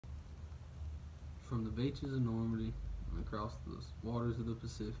From the beaches of Normandy and across the waters of the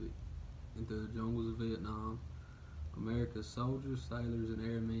Pacific and through the jungles of Vietnam, America's soldiers, sailors, and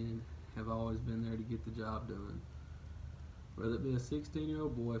airmen have always been there to get the job done. Whether it be a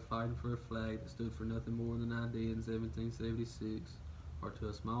 16-year-old boy fighting for a flag that stood for nothing more than an idea in 1776, or to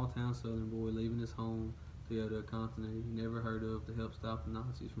a small town southern boy leaving his home to go to a continent he never heard of to help stop the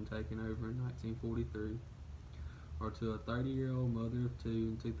Nazis from taking over in 1943, or to a 30-year-old mother of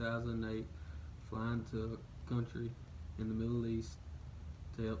two in 2008 flying to a country in the Middle East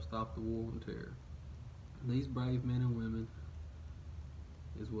to help stop the war on terror. These brave men and women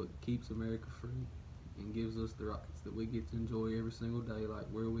is what keeps America free and gives us the rights that we get to enjoy every single day, like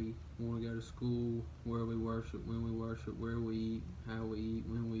where we want to go to school, where we worship, when we worship, where we eat, how we eat,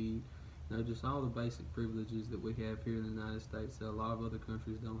 when we eat. Just all the basic privileges that we have here in the United States that a lot of other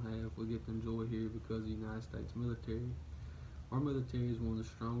countries don't have, we get to enjoy here because of the United States military. Our military is one of the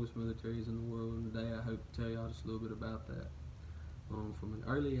strongest militaries in the world, and today I hope to tell y'all just a little bit about that. From an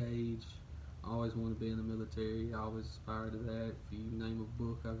early age, I always wanted to be in the military. I always aspired to that. If you name a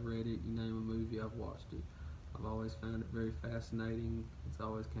book, I've read it. You name a movie, I've watched it. I've always found it very fascinating. It's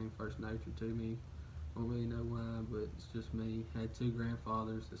always came first nature to me. I don't really know why, but it's just me. I had two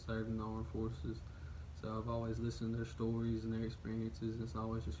grandfathers that served in the armed forces, so I've always listened to their stories and their experiences, and it's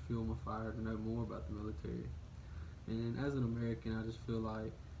always just fueled my fire to know more about the military. And as an American, I just feel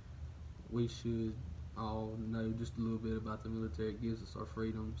like we should all know just a little bit about the military. It gives us our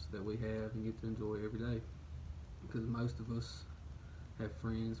freedoms that we have and get to enjoy every day. Because most of us have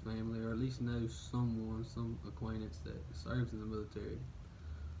friends, family, or at least know someone, some acquaintance that serves in the military.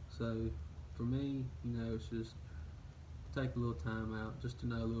 So for me, it's just take a little time out just to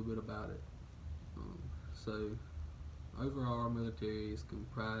know a little bit about it. So overall, our military is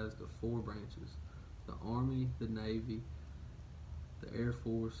comprised of four branches: the Army, the Navy, the Air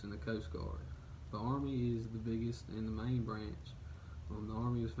Force, and the Coast Guard. The Army is the biggest and the main branch. The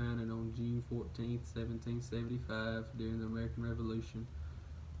Army was founded on June 14th, 1775 during the American Revolution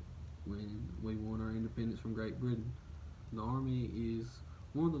when we won our independence from Great Britain. The Army is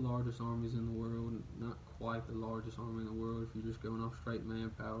one of the largest armies in the world, not quite the largest army in the world if you're just going off straight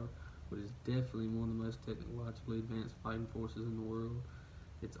manpower, but it's definitely one of the most technologically advanced fighting forces in the world.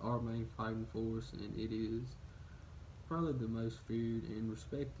 It's our main fighting force, and it is probably the most feared and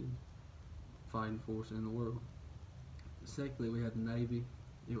respected fighting force in the world. Secondly, we have the Navy.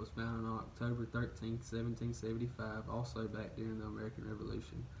 It was founded on October 13th, 1775, also back during the American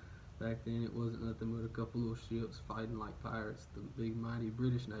Revolution. Back then, it wasn't nothing but a couple little ships fighting like pirates, the big mighty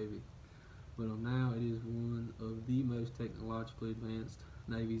British Navy. But now it is one of the most technologically advanced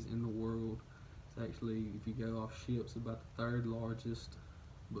navies in the world. It's actually, if you go off ships, about the third largest,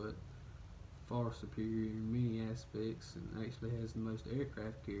 but far superior in many aspects, and actually has the most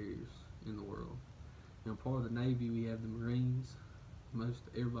aircraft carriers in the world. Now, part of the Navy, we have the Marines. Most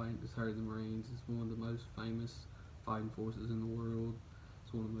everybody has heard of the Marines. It's one of the most famous fighting forces in the world.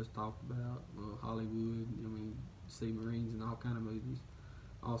 It's one of the most talked about. Hollywood, you see Marines in all kind of movies.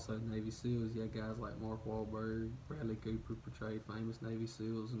 Also, Navy SEALs, you have guys like Mark Wahlberg, Bradley Cooper portrayed famous Navy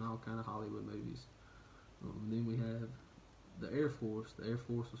SEALs in all kind of Hollywood movies. Then we have the Air Force. The Air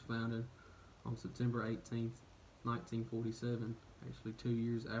Force was founded on September 18th, 1947, actually 2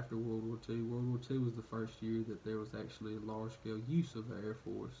 years after World War II. World War II was the first year that there was actually a large-scale use of the Air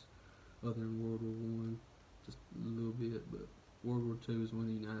Force, other than World War I, just a little bit, but World War II is when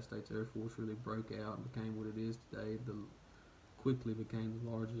the United States Air Force really broke out and became what it is today. Quickly became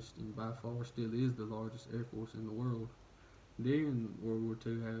the largest, and by far still is the largest Air Force in the world. During World War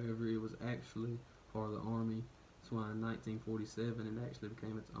II, however, it was actually part of the Army. That's why in 1947 it actually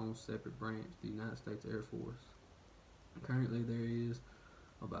became its own separate branch, the United States Air Force. Currently there is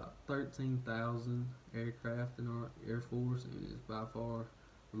about 13,000 aircraft in our Air Force, and it's by far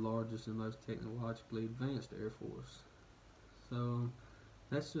the largest and most technologically advanced Air Force. So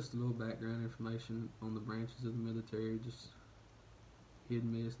that's just a little background information on the branches of the military, just hit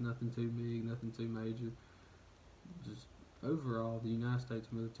and miss, nothing too big, nothing too major. Just overall, the United States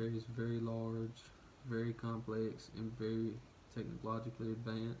military is very large, very complex, and very technologically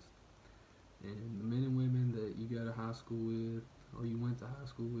advanced. And the men and women that you go to high school with, or you went to high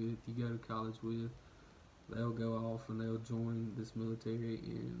school with, you go to college with, they'll go off and they'll join this military,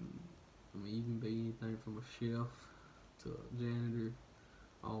 and you can be anything from a chef to a janitor,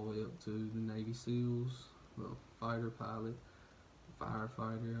 all the way up to the Navy SEALs, well, fighter pilot,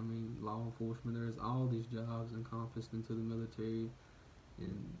 firefighter, law enforcement. There's all these jobs encompassed into the military,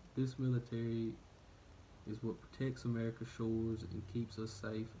 and this military is what protects America's shores and keeps us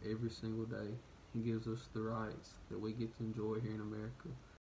safe every single day and gives us the rights that we get to enjoy here in America.